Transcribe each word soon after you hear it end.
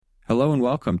Hello and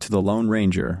welcome to The Lone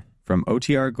Ranger from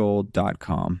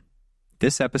OTRGold.com.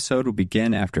 This episode will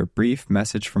begin after a brief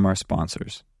message from our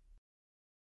sponsors.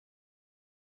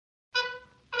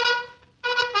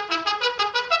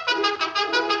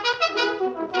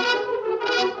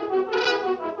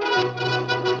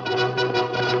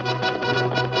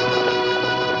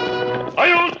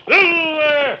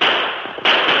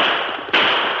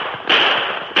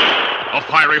 A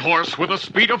fiery horse with the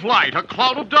speed of light, a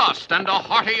cloud of dust, and a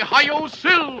hearty hi-yo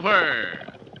silver.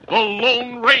 The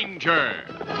Lone Ranger.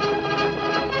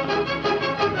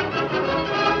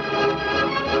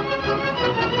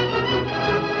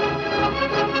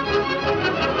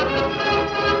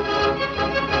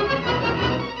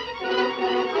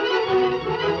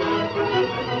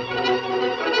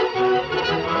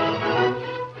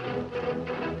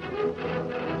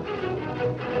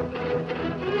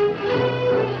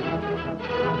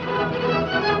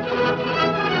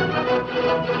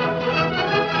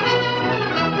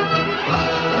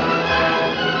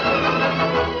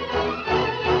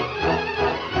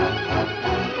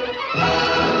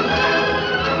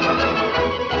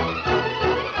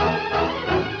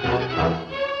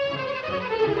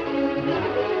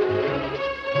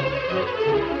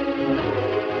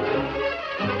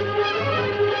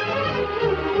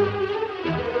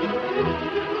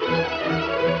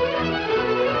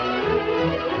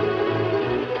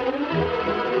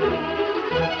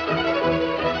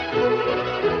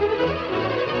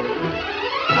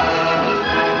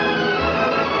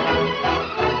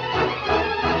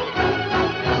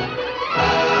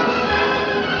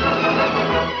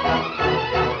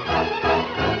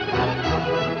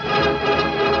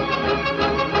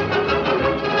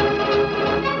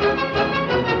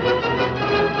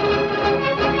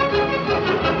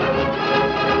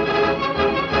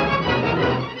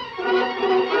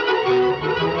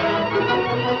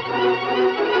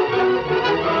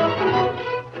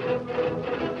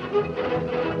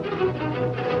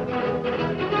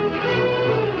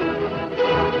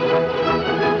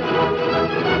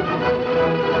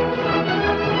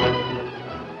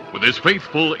 With his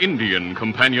faithful Indian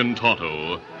companion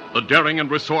Tonto, the daring and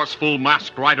resourceful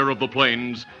masked rider of the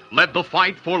plains led the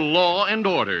fight for law and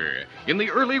order in the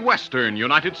early western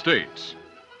United States.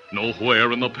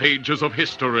 Nowhere in the pages of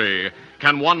history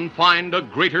can one find a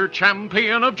greater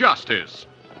champion of justice.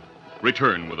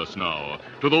 Return with us now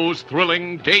to those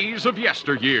thrilling days of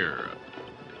yesteryear.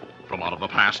 From out of the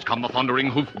past come the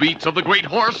thundering hoofbeats of the great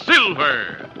horse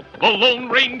Silver. The Lone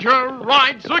Ranger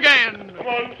rides again. Come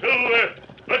on, Silver.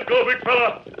 Let's go, big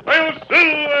fella. Hi-yo,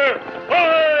 Silver!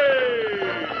 Hooray!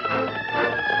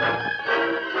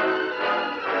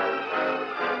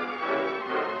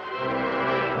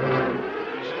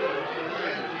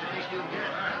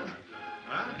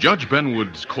 Judge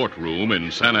Benwood's courtroom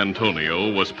in San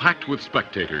Antonio was packed with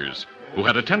spectators who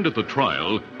had attended the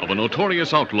trial of a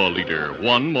notorious outlaw leader,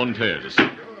 Juan Montez.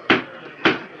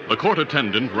 The court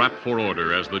attendant rapped for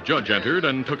order as the judge entered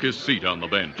and took his seat on the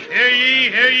bench. Hear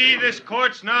ye, this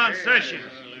court's now in session.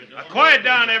 Now, quiet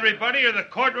down, everybody, or the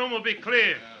courtroom will be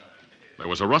clear. There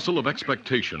was a rustle of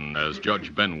expectation as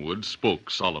Judge Benwood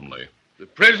spoke solemnly. The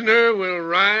prisoner will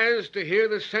rise to hear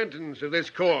the sentence of this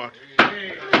court.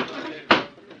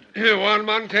 Juan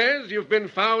Montez, you've been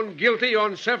found guilty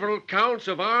on several counts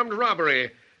of armed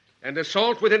robbery and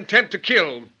assault with intent to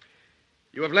kill.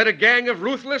 You have led a gang of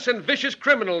ruthless and vicious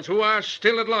criminals who are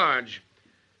still at large.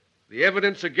 The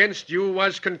evidence against you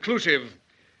was conclusive,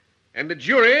 and the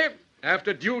jury,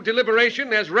 after due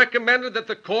deliberation, has recommended that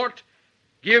the court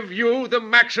give you the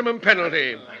maximum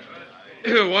penalty.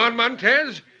 Juan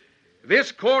Montez,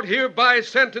 this court hereby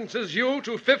sentences you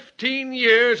to 15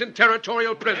 years in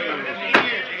territorial prison.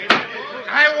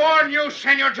 I warn you,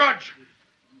 Senor Judge.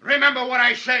 Remember what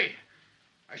I say.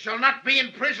 I shall not be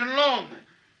in prison long.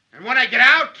 And when I get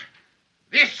out,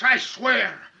 this I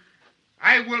swear,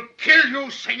 I will kill you,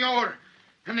 senor,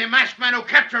 and the masked man who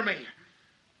captured me.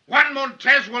 Juan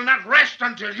Montez will not rest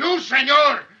until you,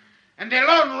 senor, and the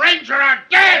Lone Ranger are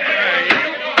dead.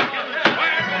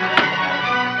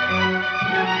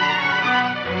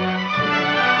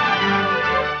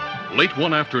 Late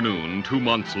one afternoon, 2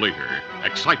 months later,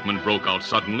 excitement broke out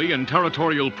suddenly in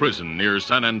territorial prison near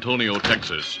San Antonio,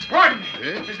 Texas. Gordon,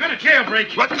 there's been a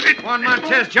jailbreak. What? Juan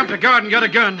Montez jumped a guard and got a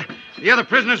gun. The other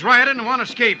prisoners rioted and one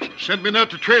escaped. Send men out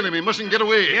to trail him. He mustn't get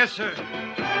away. Yes, sir.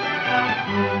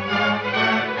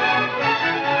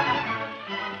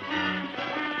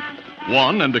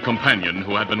 Juan and a companion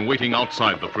who had been waiting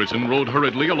outside the prison rode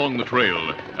hurriedly along the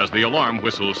trail as the alarm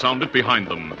whistle sounded behind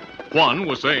them. Juan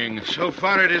was saying, So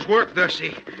far it has worked,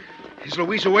 Dusty. Is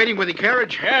Louisa waiting with the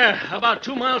carriage? Yeah, about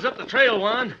 2 miles up the trail,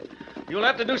 Juan. You'll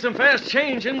have to do some fast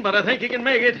changing, but I think you can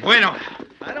make it. Bueno.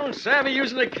 I don't savvy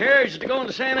using a carriage to go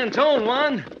into San Antonio,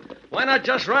 Juan. Why not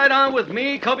just ride on with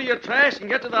me, cover your tracks, and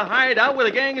get to the hideout where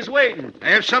the gang is waiting? I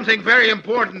have something very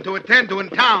important to attend to in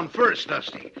town first,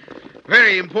 Dusty.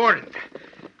 Very important.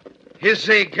 Is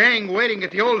the gang waiting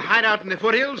at the old hideout in the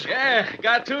foothills? Yeah,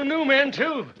 got 2 new men,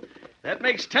 too. That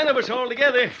makes 10 of us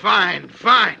altogether. Fine,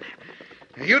 fine.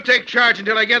 Now, you take charge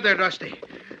until I get there, Dusty.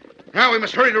 Now we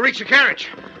must hurry to reach the carriage.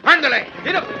 Ándale!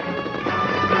 Get up there.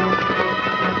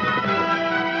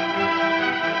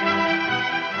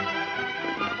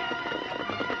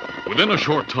 Within a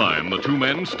short time, the 2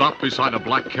 men stopped beside a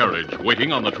black carriage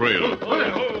waiting on the trail.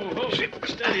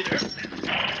 Steady there.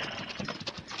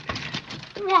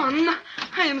 Juan,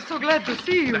 I am so glad to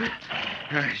see you.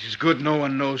 It's good no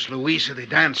one knows Louisa the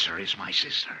dancer is my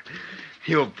sister.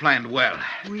 You've planned well.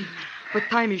 But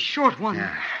time is short, Juan.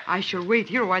 Yeah. I shall wait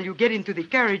here while you get into the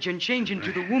carriage and change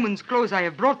into the woman's clothes I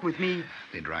have brought with me.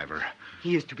 The driver.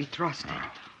 He is to be trusted.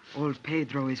 Old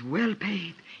Pedro is well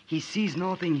paid. He sees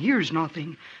nothing, hears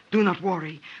nothing. Do not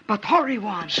worry, but hurry,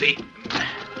 Juan. See.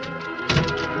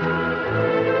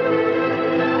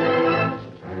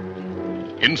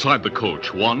 Inside the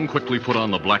coach, Juan quickly put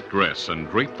on the black dress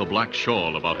and draped the black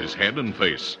shawl about his head and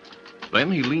face. Then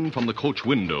he leaned from the coach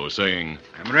window, saying,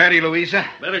 I'm ready, Louisa.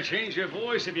 Better change your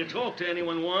voice if you talk to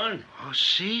anyone, Juan. Oh,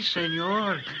 si,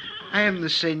 senor. I am the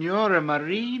Senora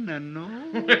Marina, no?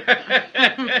 That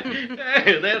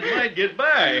might get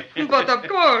by. But of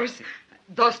course.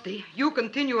 Dusty, you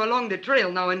continue along the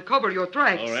trail now and cover your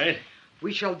tracks. All right.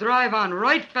 We shall drive on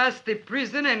right past the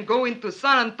prison and go into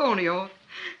San Antonio.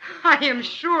 I am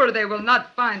sure they will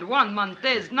not find Juan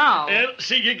Montez now. Well,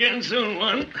 see you again soon,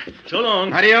 Juan. So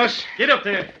long. Adios. Get up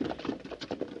there.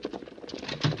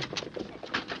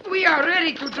 We are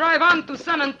ready to drive on to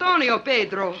San Antonio,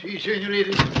 Pedro. Si,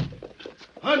 señorita.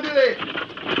 Ándale.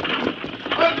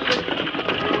 Ándale.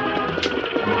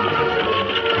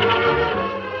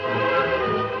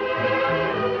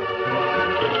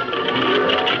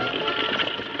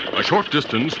 A short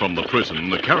distance from the prison,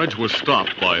 the carriage was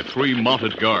stopped by 3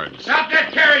 mounted guards. Stop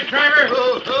that carriage, driver.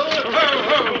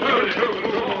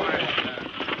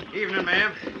 Evening,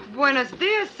 ma'am. Buenos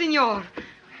dias, senor.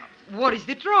 What is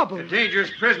the trouble? A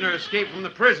dangerous prisoner escaped from the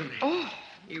prison. Oh.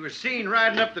 He was seen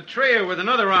riding up the trail with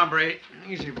another hombre.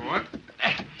 Easy, boy.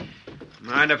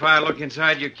 Mind if I look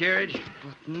inside your carriage?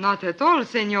 Not at all,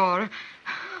 senor.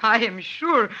 I am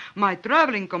sure my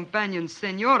traveling companion,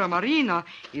 Senora Marina,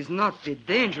 is not the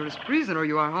dangerous prisoner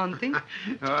you are hunting.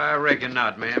 Oh, I reckon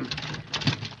not, ma'am.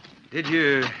 Did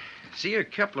you see a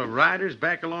couple of riders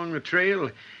back along the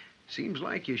trail? Seems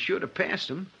like you should have passed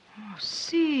them. Oh,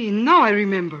 see, now I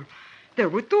remember. There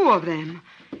were 2 of them.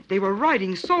 They were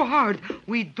riding so hard,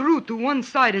 we drew to one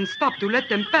side and stopped to let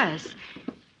them pass.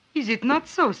 Is it not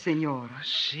so, senora?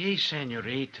 Si,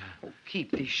 senorita.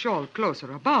 Keep the shawl closer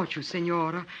about you,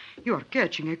 senora. You are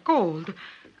catching a cold.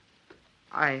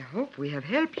 I hope we have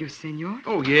helped you, senor.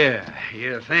 Oh, yeah,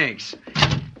 thanks.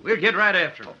 We'll get right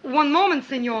after him. One moment,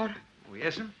 senor. Oh,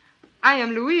 yes, sir? I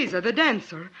am Louisa, the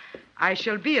dancer. I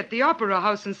shall be at the Opera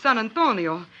House in San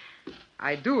Antonio.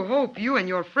 I do hope you and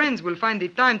your friends will find the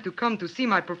time to come to see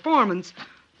my performance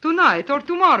tonight or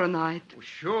tomorrow night. Oh,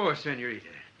 sure, senorita.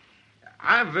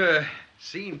 I've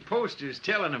seen posters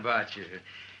telling about you.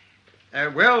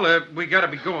 We gotta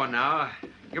be going now.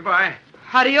 Goodbye.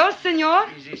 Adios, senor.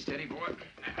 Easy, steady, boy.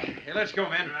 Hey, let's go,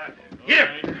 man.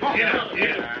 Get up.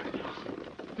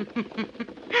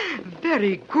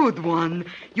 Very good one.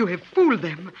 You have fooled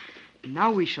them.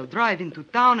 Now we shall drive into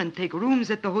town and take rooms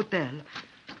at the hotel.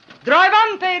 Drive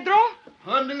on, Pedro.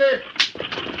 Ándale.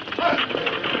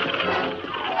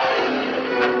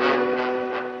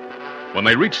 When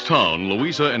they reached town,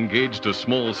 Louisa engaged a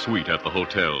small suite at the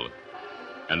hotel.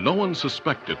 And no one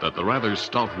suspected that the rather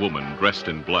stout woman dressed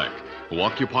in black, who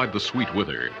occupied the suite with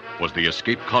her, was the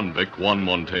escaped convict Juan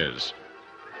Montez.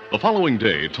 The following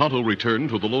day, Tonto returned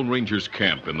to the Lone Ranger's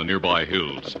camp in the nearby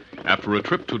hills after a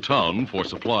trip to town for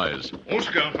supplies. Oh,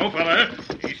 Scout. Oh, fella.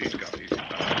 Easy, Scout. Easy.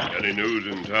 Any news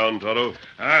in town, Tonto?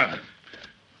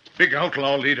 Big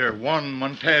outlaw leader Juan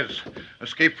Montez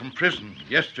escaped from prison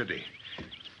yesterday.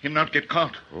 Him not get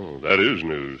caught. Oh, that is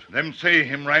news. Them say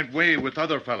him right way with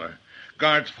other fella.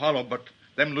 Guards follow, but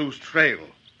them lose trail.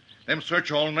 Them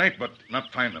search all night, but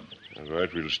not find him. All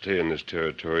right, we'll stay in this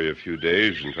territory a few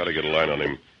days and try to get a line on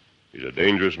him. He's a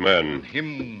dangerous man.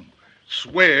 Him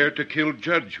swear to kill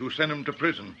Judge who sent him to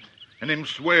prison. And him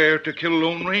swear to kill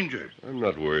Lone Ranger. I'm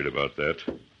not worried about that.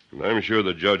 And I'm sure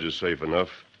the judge is safe enough.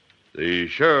 The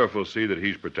sheriff will see that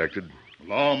he's protected.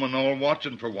 Lawmen all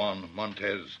watching for Juan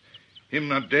Montez. Him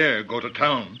not dare go to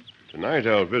town. Tonight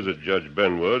I'll visit Judge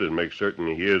Benwood and make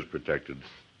certain he is protected.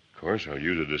 Of course, I'll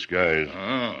use a disguise.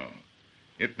 Oh.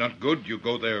 If not good, you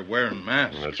go there wearing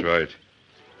masks. That's right.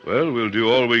 Well, we'll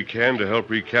do all we can to help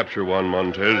recapture Juan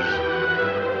Montez.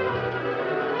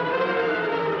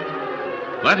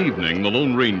 That evening, the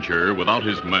Lone Ranger, without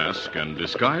his mask and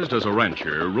disguised as a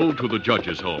rancher, rode to the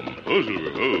judge's home. Oh,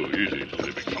 Silver. Oh, easy.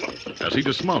 Big fella. As he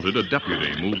dismounted, a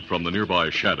deputy moved from the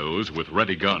nearby shadows with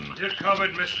ready gun. You're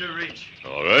covered, Mr. Reach.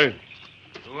 All right.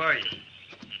 Who are you?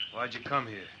 Why'd you come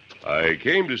here? I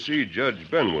came to see Judge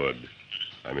Benwood.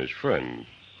 I'm his friend.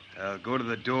 I'll go to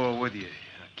the door with you.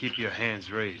 Keep your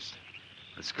hands raised.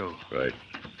 Let's go. Right.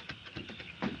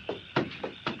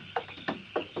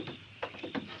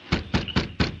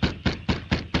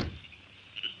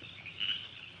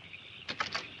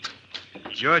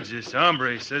 Judge, this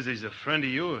hombre says he's a friend of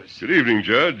yours. Good evening,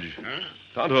 Judge.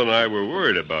 Tonto and I were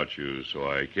worried about you,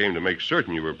 so I came to make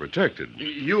certain you were protected.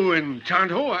 You and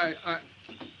Tonto?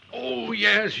 Oh,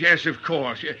 yes, of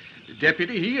course.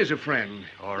 Deputy, he is a friend.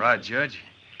 All right, Judge.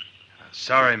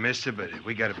 Sorry, mister, but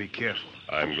we got to be careful.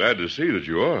 I'm glad to see that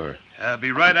you are. I'll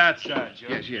be right outside,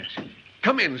 Judge. Yes.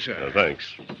 Come in, sir.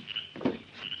 Thanks.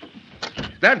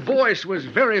 That voice was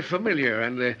very familiar,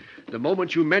 and the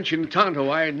moment you mentioned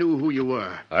Tonto, I knew who you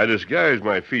were. I disguised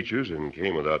my features and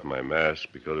came without my mask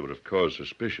because it would have caused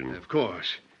suspicion. Of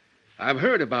course. I've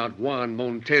heard about Juan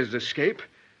Montez's escape.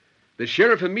 The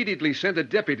sheriff immediately sent a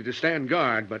deputy to stand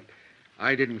guard, but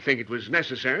I didn't think it was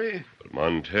necessary. But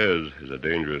Montez is a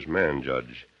dangerous man,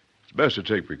 Judge. It's best to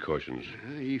take precautions.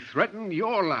 He threatened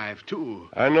your life, too.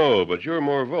 I know, but you're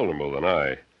more vulnerable than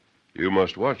I. You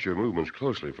must watch your movements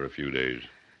closely for a few days.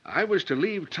 I was to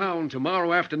leave town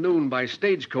tomorrow afternoon by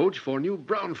stagecoach for New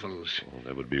Braunfels. Well,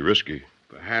 that would be risky.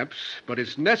 Perhaps, but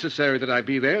it's necessary that I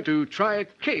be there to try a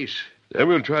case. Then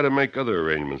we'll try to make other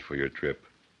arrangements for your trip.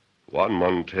 Juan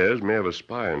Montez may have a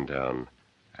spy in town,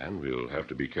 and we'll have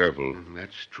to be careful.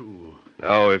 That's true.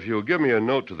 Now, if you'll give me a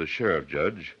note to the sheriff,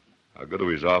 Judge, I'll go to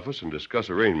his office and discuss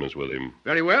arrangements with him.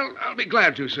 Very well. I'll be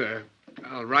glad to, sir.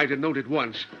 I'll write a note at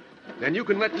once. Then you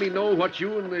can let me know what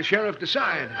you and the sheriff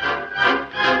decide.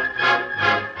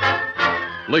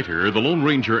 Later, the Lone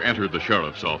Ranger entered the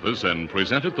sheriff's office and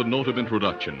presented the note of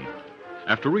introduction.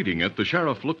 After reading it, the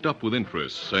sheriff looked up with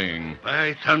interest, saying,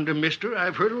 By thunder, mister,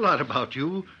 I've heard a lot about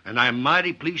you, and I'm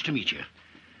mighty pleased to meet you.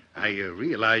 I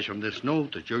realize from this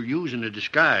note that you're using a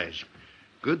disguise.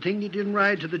 Good thing you didn't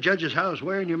ride to the judge's house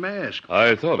wearing your mask.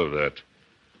 I thought of that.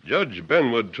 Judge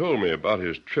Benwood told me about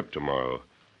his trip tomorrow.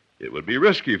 It would be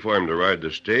risky for him to ride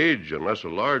the stage unless a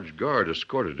large guard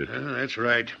escorted it. That's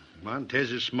right.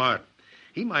 Montez is smart.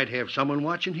 He might have someone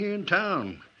watching here in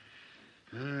town.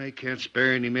 I can't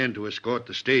spare any men to escort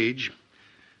the stage.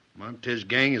 Montez's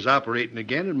gang is operating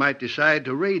again and might decide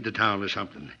to raid the town or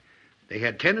something. They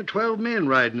had 10 or 12 men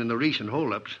riding in the recent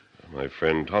holdups. My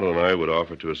friend Tonto and I would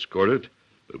offer to escort it,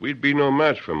 but we'd be no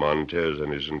match for Montez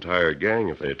and his entire gang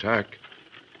if they attack.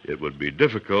 It would be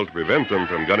difficult to prevent them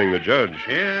from gunning the judge.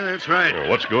 Yeah, that's right. Now,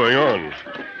 what's going on?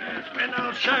 Men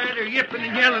outside are yipping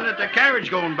and yelling at the carriage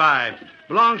going by.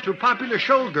 Belongs to a popular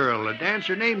showgirl, a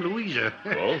dancer named Louisa.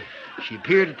 Oh? She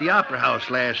appeared at the Opera House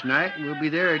last night and will be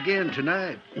there again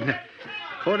tonight.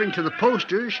 According to the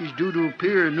poster, she's due to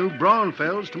appear in New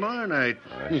Braunfels tomorrow night.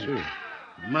 I see.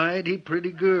 Mighty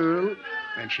pretty girl,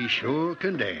 and she sure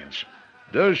can dance.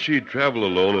 Does she travel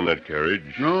alone in that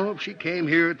carriage? No, she came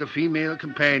here with the female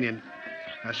companion.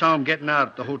 I saw him getting out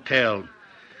at the hotel.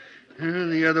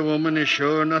 The other woman is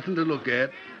sure nothing to look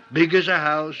at. Big as a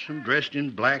house and dressed in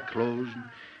black clothes. And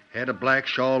had a black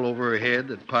shawl over her head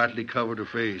that partly covered her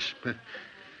face. But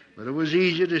it was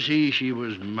easy to see she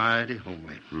was mighty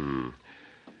homely.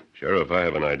 Sheriff, I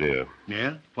have an idea.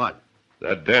 Yeah? What?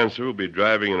 That dancer will be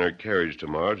driving in her carriage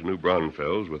tomorrow to New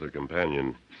Braunfels with her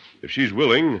companion. If she's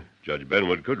willing, Judge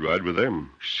Benwood could ride with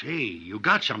them. Say, you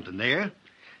got something there.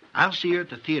 I'll see her at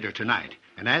the theater tonight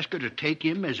and ask her to take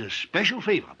him as a special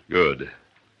favor. Good.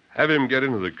 Have him get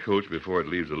into the coach before it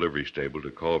leaves the livery stable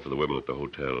to call for the women at the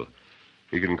hotel.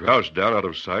 He can crouch down out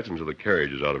of sight until the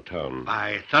carriage is out of town.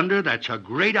 By thunder, that's a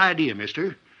great idea,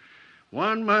 mister.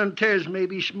 Juan Montez may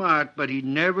be smart, but he'd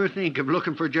never think of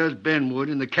looking for Judge Benwood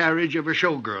in the carriage of a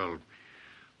showgirl.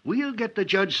 We'll get the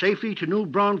judge safely to New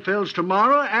Braunfels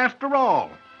tomorrow after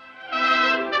all.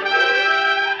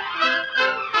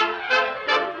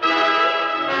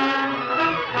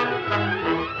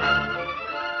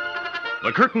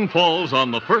 The curtain falls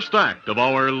on the first act of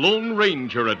our Lone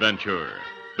Ranger adventure.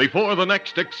 Before the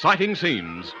next exciting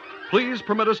scenes, please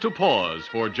permit us to pause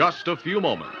for just a few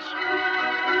moments.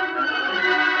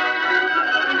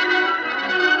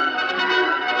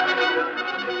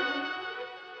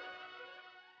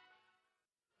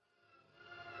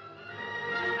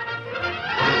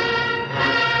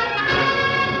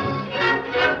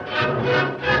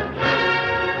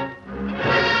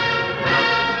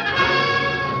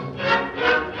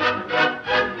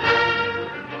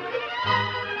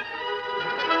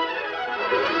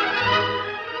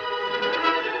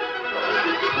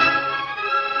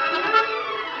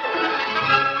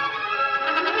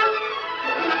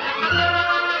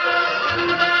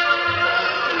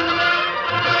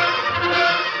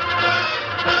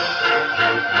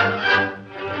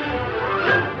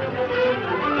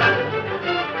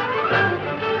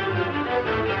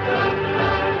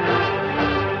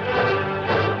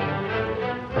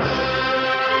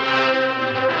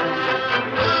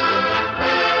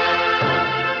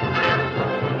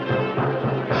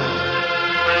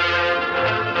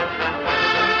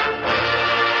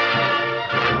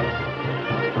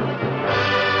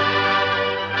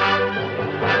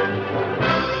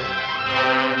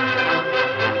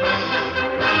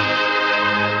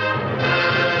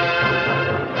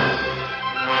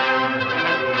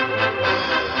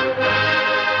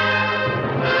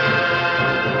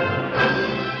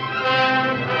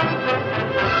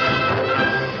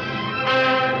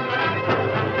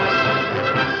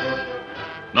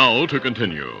 Now to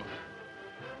continue.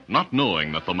 Not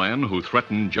knowing that the man who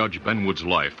threatened Judge Benwood's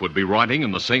life would be riding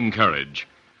in the same carriage,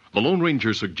 the Lone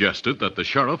Ranger suggested that the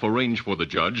sheriff arrange for the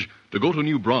judge to go to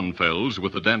New Braunfels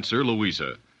with the dancer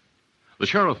Louisa. The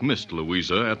sheriff missed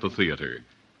Louisa at the theater.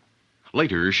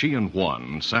 Later, she and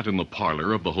Juan sat in the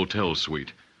parlor of the hotel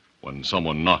suite when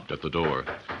someone knocked at the door.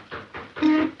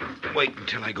 Wait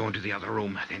until I go into the other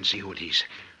room, then see who it is.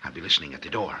 I'll be listening at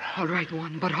the door. All right,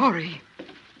 Juan, but hurry.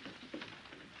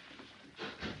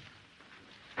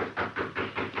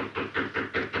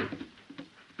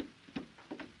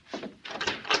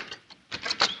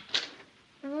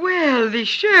 Well, the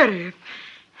sheriff.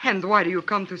 And why do you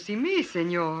come to see me,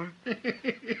 senor?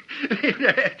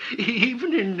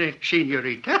 Evening,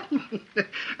 senorita.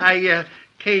 I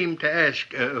came to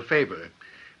ask a favor.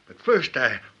 But first,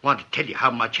 I want to tell you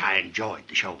how much I enjoyed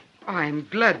the show. I'm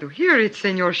glad to hear it,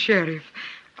 senor sheriff.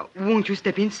 Won't you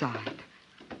step inside?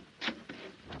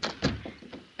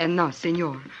 And now,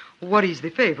 senor, what is the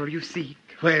favor you seek?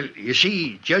 Well, you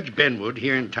see, Judge Benwood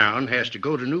here in town has to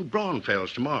go to New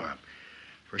Braunfels tomorrow.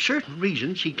 For certain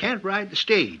reasons, he can't ride the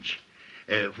stage.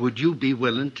 Would you be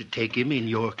willing to take him in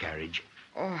your carriage?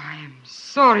 Oh, I am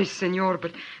sorry, senor,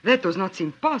 but that does not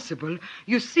seem possible.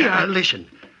 You see, Listen,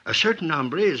 a certain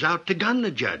hombre is out to gun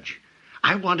the judge.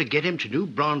 I want to get him to New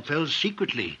Braunfels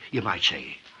secretly, you might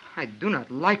say. I do not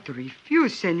like to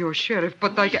refuse, senor sheriff,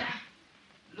 but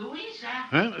Louisa?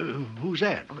 Huh? Who's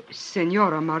that?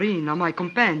 Senora Marina, my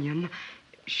companion.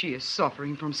 She is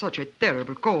suffering from such a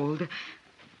terrible cold.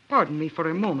 Pardon me for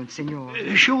a moment, senor.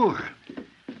 Sure.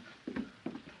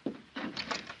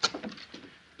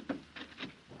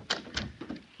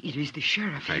 It is the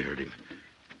sheriff. I heard him.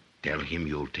 Tell him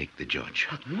you'll take the judge.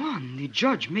 But, Juan, the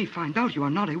judge may find out you are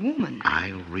not a woman.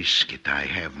 I'll risk it. I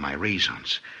have my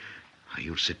reasons.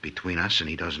 You'll sit between us, and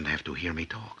he doesn't have to hear me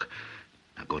talk.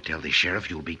 Now go tell the sheriff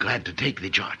you'll be glad to take the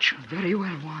judge. Very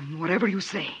well, Juan. Whatever you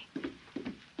say.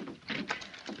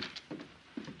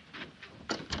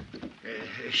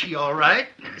 Is she all right?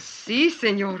 Si,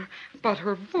 senor. But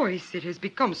her voice, it has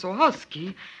become so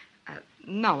husky.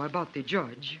 Now about the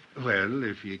judge. Well,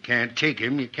 if you can't take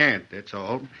him, you can't, that's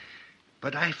all.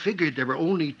 But I figured there were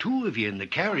only two of you in the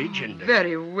carriage, and...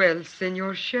 Very well,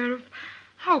 senor sheriff.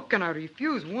 How can I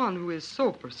refuse one who is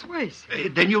so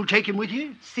persuasive? Then you'll take him with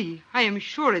you? Si, I am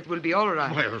sure it will be all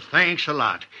right. Well, thanks a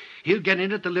lot. He'll get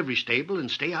in at the livery stable and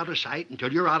stay out of sight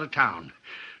until you're out of town.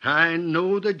 I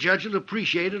know the judge will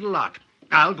appreciate it a lot.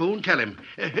 I'll go and tell him.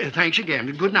 Thanks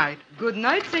again. Good night. Good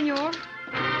night, senor.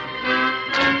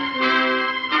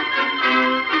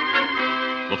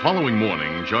 The following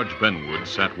morning, Judge Benwood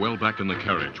sat well back in the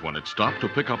carriage when it stopped to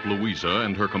pick up Louisa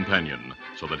and her companion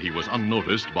so that he was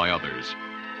unnoticed by others.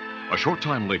 A short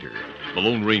time later, the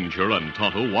Lone Ranger and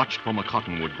Tonto watched from a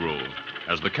cottonwood grove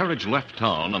as the carriage left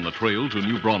town on the trail to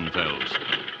New Braunfels.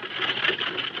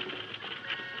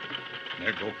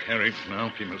 There go carriage now,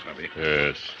 Kimasabi.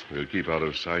 Yes, we'll keep out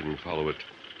of sight and follow it.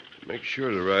 Make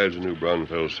sure it arrives in New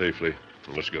Braunfels safely.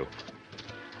 Let's go.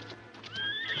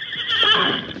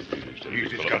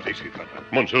 Easy, Scout, easy, fella.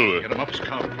 Come on, Silver. Get him up,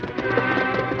 Scout.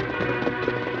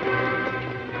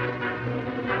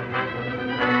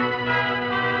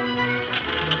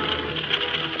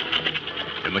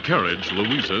 In the carriage,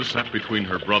 Louisa sat between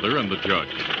her brother and the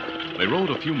judge. They rode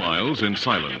a few miles in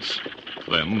silence.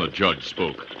 Then the judge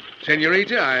spoke.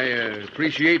 Senorita, I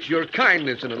appreciate your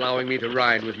kindness in allowing me to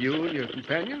ride with you and your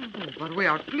companion. But we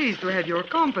are pleased to have your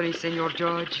company, senor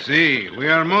judge. Si, we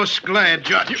are most glad,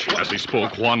 Judge. As he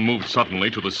spoke, Juan moved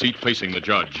suddenly to the seat facing the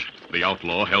judge. The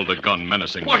outlaw held a gun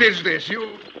menacingly. What is this?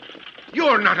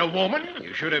 You're not a woman.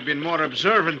 You should have been more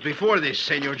observant before this,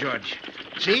 senor judge.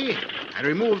 See, I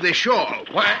removed the shawl.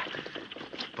 What?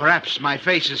 Perhaps my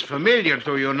face is familiar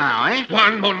to you now, eh?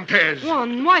 Juan Montez.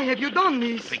 Juan, why have you done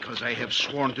this? Because I have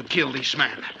sworn to kill this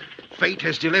man. Fate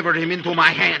has delivered him into my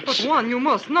hands. But, Juan, you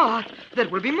must not.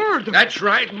 That will be murder. That's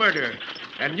right, murder.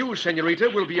 And you, senorita,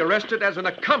 will be arrested as an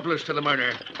accomplice to the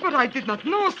murder. But I did not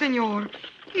know, senor.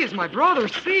 He is my brother,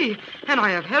 see, and I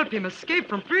have helped him escape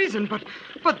from prison,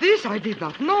 but this I did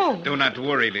not know. Do not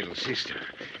worry, little sister.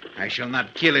 I shall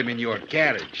not kill him in your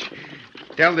carriage.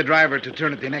 Tell the driver to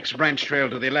turn at the next branch trail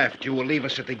to the left. You will leave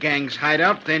us at the gang's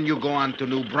hideout, then you go on to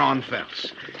New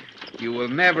Braunfels. You will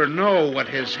never know what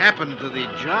has happened to the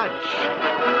judge.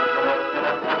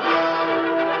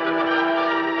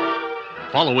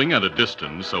 Following at a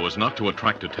distance so as not to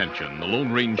attract attention, the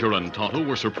Lone Ranger and Tonto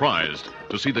were surprised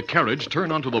to see the carriage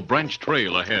turn onto the branch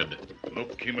trail ahead.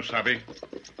 Look, Kimasabi.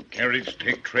 Carriage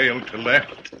take trail to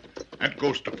left. That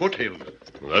goes to foothill.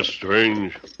 That's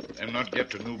strange. Them not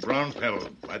get to New Braunfels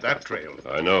by that trail.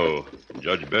 I know.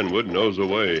 Judge Benwood knows the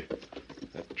way.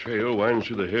 That trail winds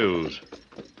through the hills.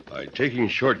 By taking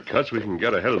shortcuts, we can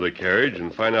get ahead of the carriage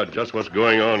and find out just what's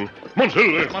going on. Come on,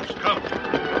 Silver. We must come.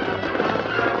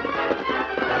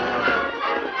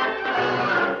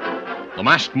 The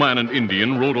masked man and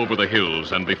Indian rode over the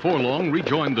hills and before long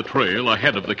rejoined the trail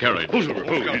ahead of the carriage. Oh, Silver.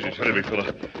 Oh, easy, steady, big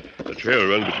fella. The trail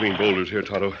runs between boulders here,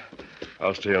 Tonto.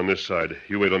 I'll stay on this side.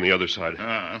 You wait on the other side.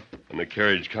 When the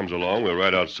carriage comes along, we'll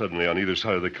ride out suddenly on either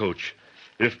side of the coach.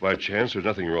 If, by chance, there's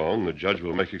nothing wrong, the judge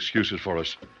will make excuses for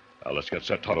us. Now, let's get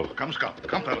set, Tonto. Come, Scout.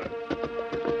 Come, fella.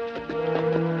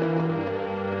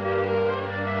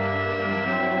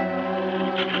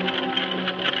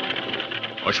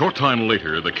 A short time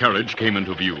later, the carriage came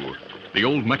into view. The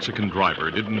old Mexican driver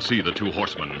didn't see the two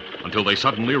horsemen until they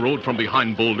suddenly rode from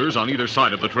behind boulders on either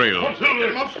side of the trail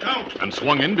and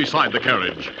swung in beside the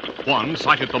carriage. Juan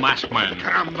sighted the masked man.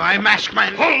 Caramba, masked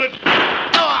man. Hold it!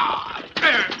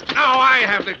 There. Now I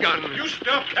have the gun. You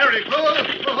stop carrying. Oh,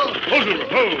 Silver.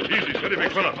 Oh, easy, steady,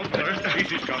 big fella.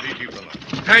 Easy, Scout. Easy, fella.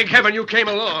 Thank heaven you came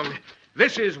along.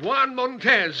 This is Juan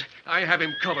Montez. I have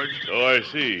him covered. So I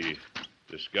see.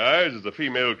 Disguised as the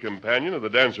female companion of the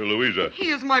dancer Louisa. He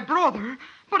is my brother,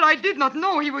 but I did not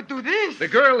know he would do this. The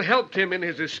girl helped him in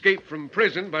his escape from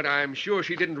prison, but I'm sure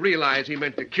she didn't realize he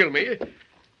meant to kill me.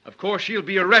 Of course, she'll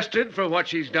be arrested for what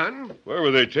she's done. Where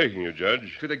were they taking you,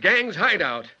 Judge? To the gang's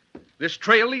hideout. This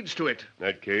trail leads to it. In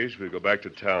that case, we'll go back to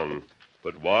town.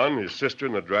 Put Juan, his sister,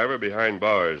 and the driver behind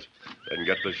bars. Then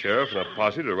get the sheriff and a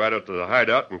posse to ride out to the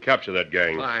hideout and capture that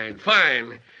gang.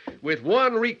 Fine. With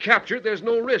one recaptured, there's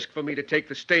no risk for me to take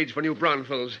the stage for New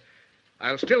Braunfels.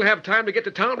 I'll still have time to get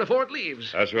to town before it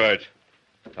leaves. That's right.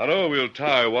 Tonto, we'll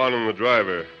tie Juan and the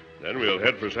driver. Then we'll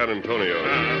head for San Antonio.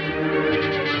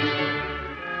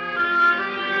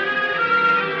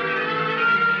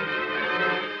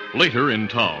 Later in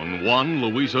town, Juan,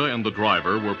 Louisa, and the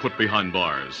driver were put behind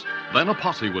bars. Then a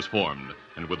posse was formed,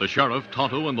 and with the sheriff,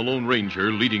 Tonto, and the Lone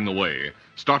Ranger leading the way,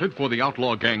 started for the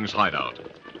outlaw gang's hideout.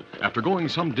 After going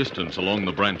some distance along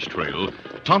the branch trail,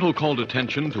 Tonto called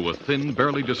attention to a thin,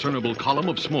 barely discernible column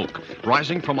of smoke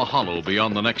rising from a hollow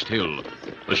beyond the next hill.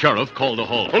 The sheriff called a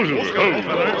halt. Go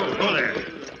there.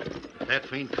 That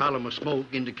faint column of smoke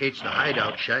indicates the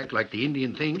hideout shack like the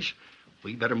Indian thinks.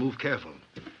 We better move careful.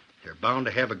 They're bound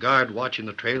to have a guard watching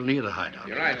the trail near the hideout.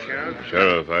 You're right, Sheriff.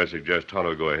 Sheriff, I suggest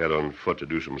Tonto go ahead on foot to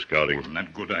do some scouting.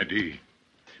 Not good idea.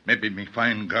 Maybe me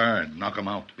find guard, knock him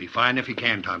out. Be fine if you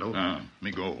can, Tonto.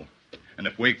 Me go. And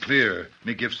if way clear,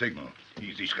 me give signal.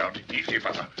 Easy, Scout. Easy,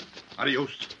 fella.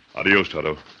 Adios. Adios,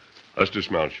 Tonto. Let's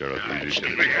dismount, Sheriff. Easy.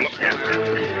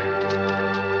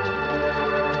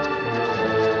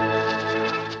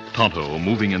 Tonto,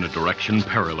 moving in a direction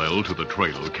parallel to the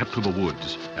trail, kept to the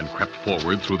woods and crept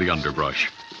forward through the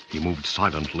underbrush. He moved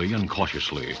silently and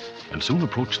cautiously and soon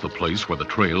approached the place where the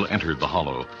trail entered the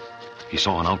hollow. He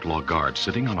saw an outlaw guard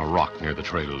sitting on a rock near the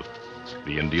trail.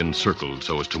 The Indian circled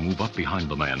so as to move up behind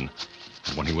the man.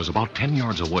 And when he was about 10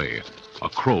 yards away, a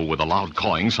crow with a loud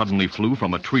cawing suddenly flew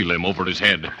from a tree limb over his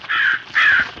head.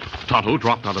 Tonto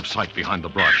dropped out of sight behind the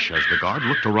brush as the guard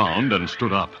looked around and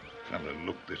stood up. Fella,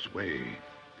 look this way.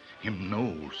 Him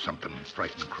knows something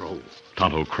frightened crow.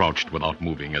 Tonto crouched without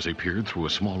moving as he peered through a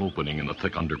small opening in the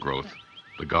thick undergrowth.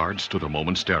 The guard stood a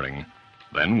moment staring.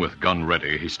 Then, with gun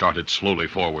ready, he started slowly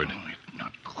forward. Oh, it's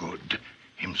not good.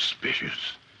 Him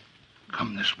suspicious.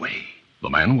 Come this way.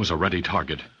 The man was a ready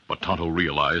target, but Tonto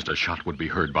realized a shot would be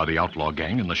heard by the outlaw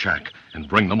gang in the shack and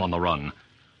bring them on the run.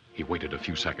 He waited a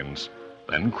few seconds,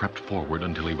 then crept forward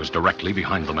until he was directly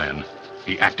behind the man.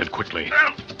 He acted quickly.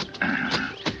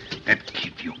 And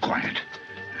keep you quiet.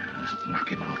 Knock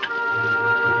him out.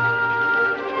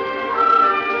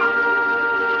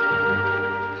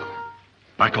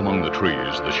 Back among the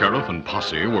trees, the sheriff and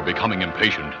posse were becoming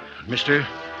impatient. Mister,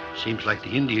 seems like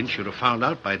the Indians should have found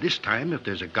out by this time if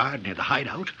there's a guard near the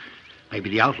hideout.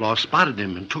 Maybe the outlaw spotted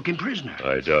him and took him prisoner.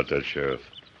 I doubt that, Sheriff.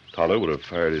 Tonto would have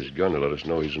fired his gun to let us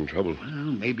know he's in trouble. Well,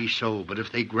 maybe so, but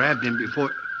if they grabbed him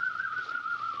before...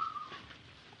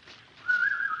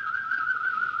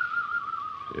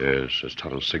 Yes, that's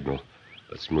Tonto's signal.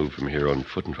 Let's move from here on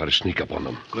foot and try to sneak up on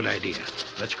them. Good idea.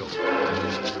 Let's go.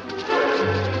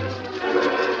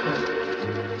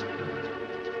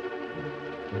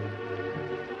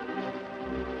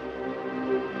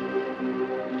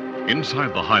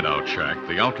 Inside the hideout shack,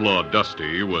 the outlaw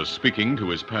Dusty was speaking to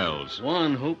his pals.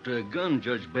 Juan hoped to gun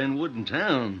Judge Benwood in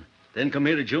town, then come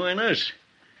here to join us.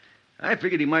 I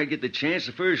figured he might get the chance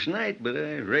the first night, but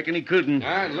I reckon he couldn't.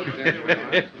 Look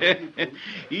at that.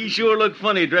 He sure looked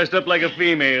funny dressed up like a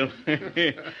female.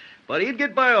 But he'd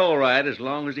get by all right as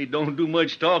long as he don't do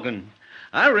much talking.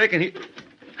 I reckon he...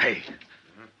 Hey,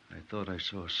 I thought I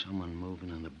saw someone moving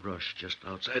in the brush just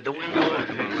outside the window. Drop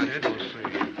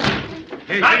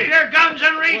your guns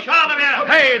and reach, all of you!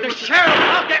 Hey, the sheriff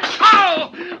out there!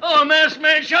 Oh! Oh, a masked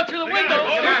man shot through the window.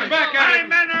 My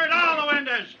men are at all the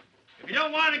windows. If you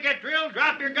don't want to get drilled,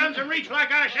 drop your guns and reach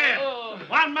like I said.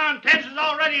 Juan Montez is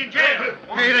already in jail.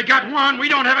 Hey, they got one. We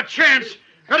don't have a chance.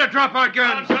 Better drop our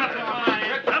guns.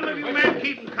 Some of you men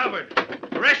keep them covered.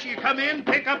 The rest of you come in,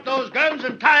 pick up those guns,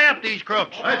 and tie up these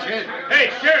crooks. That's it.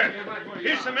 Hey, Sheriff,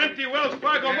 here's some empty Wells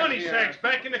Fargo money sacks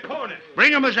back in the corner.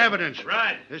 Bring them as evidence.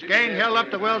 Right. This gang held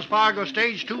up the Wells Fargo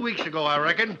stage 2 weeks ago, I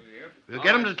reckon. We'll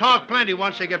get them to talk plenty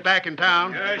once they get back in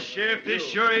town. Sheriff, this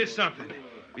sure is something.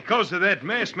 Because of that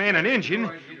masked man and Injun,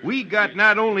 we got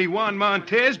not only Juan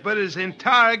Montez, but his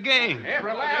entire gang.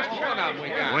 Every last one of them we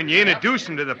got. When you introduced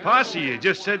them to the posse, you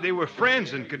just said they were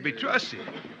friends and could be trusted.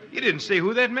 You didn't say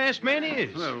who that masked man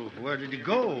is. Well, where did he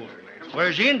go?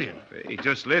 Where's the Indian? He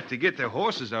just left to get their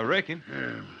horses, I reckon.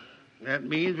 That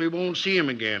means we won't see him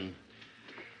again.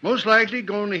 Most likely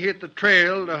going to hit the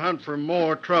trail to hunt for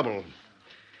more trouble.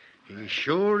 He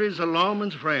sure is a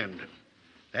lawman's friend.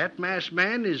 That masked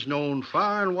man is known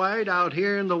far and wide out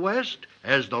here in the West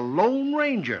as the Lone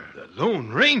Ranger. The Lone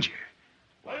Ranger?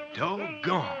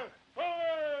 Doggone.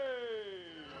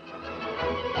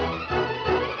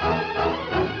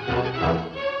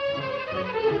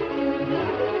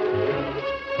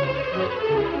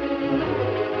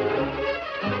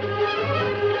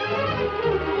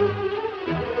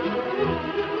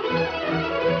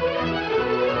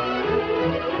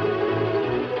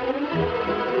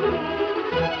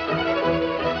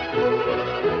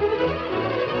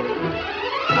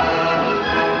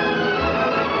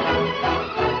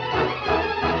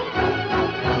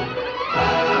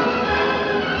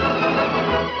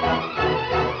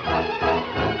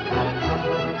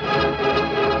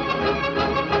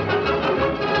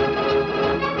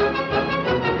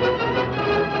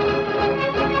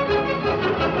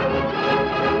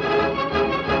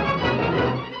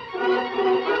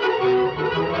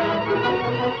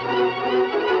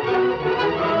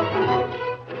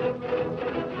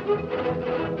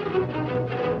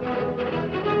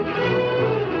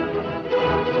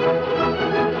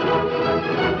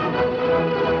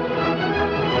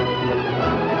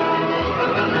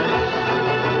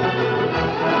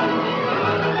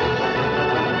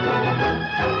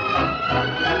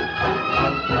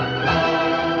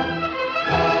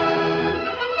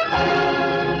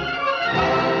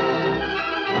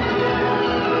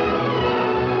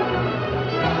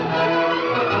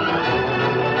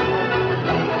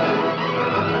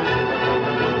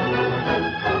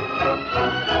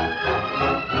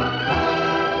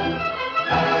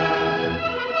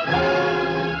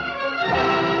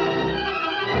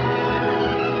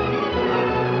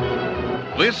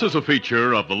 This is a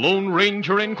feature of the Lone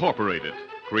Ranger Incorporated,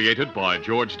 created by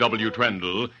George W.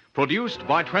 Trendle, produced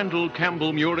by Trendle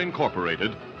Campbell Muir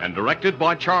Incorporated, and directed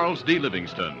by Charles D.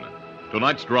 Livingston.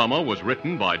 Tonight's drama was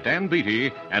written by Dan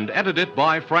Beatty and edited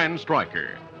by Fran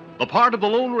Stryker. The part of the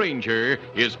Lone Ranger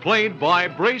is played by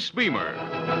Brace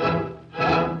Beamer.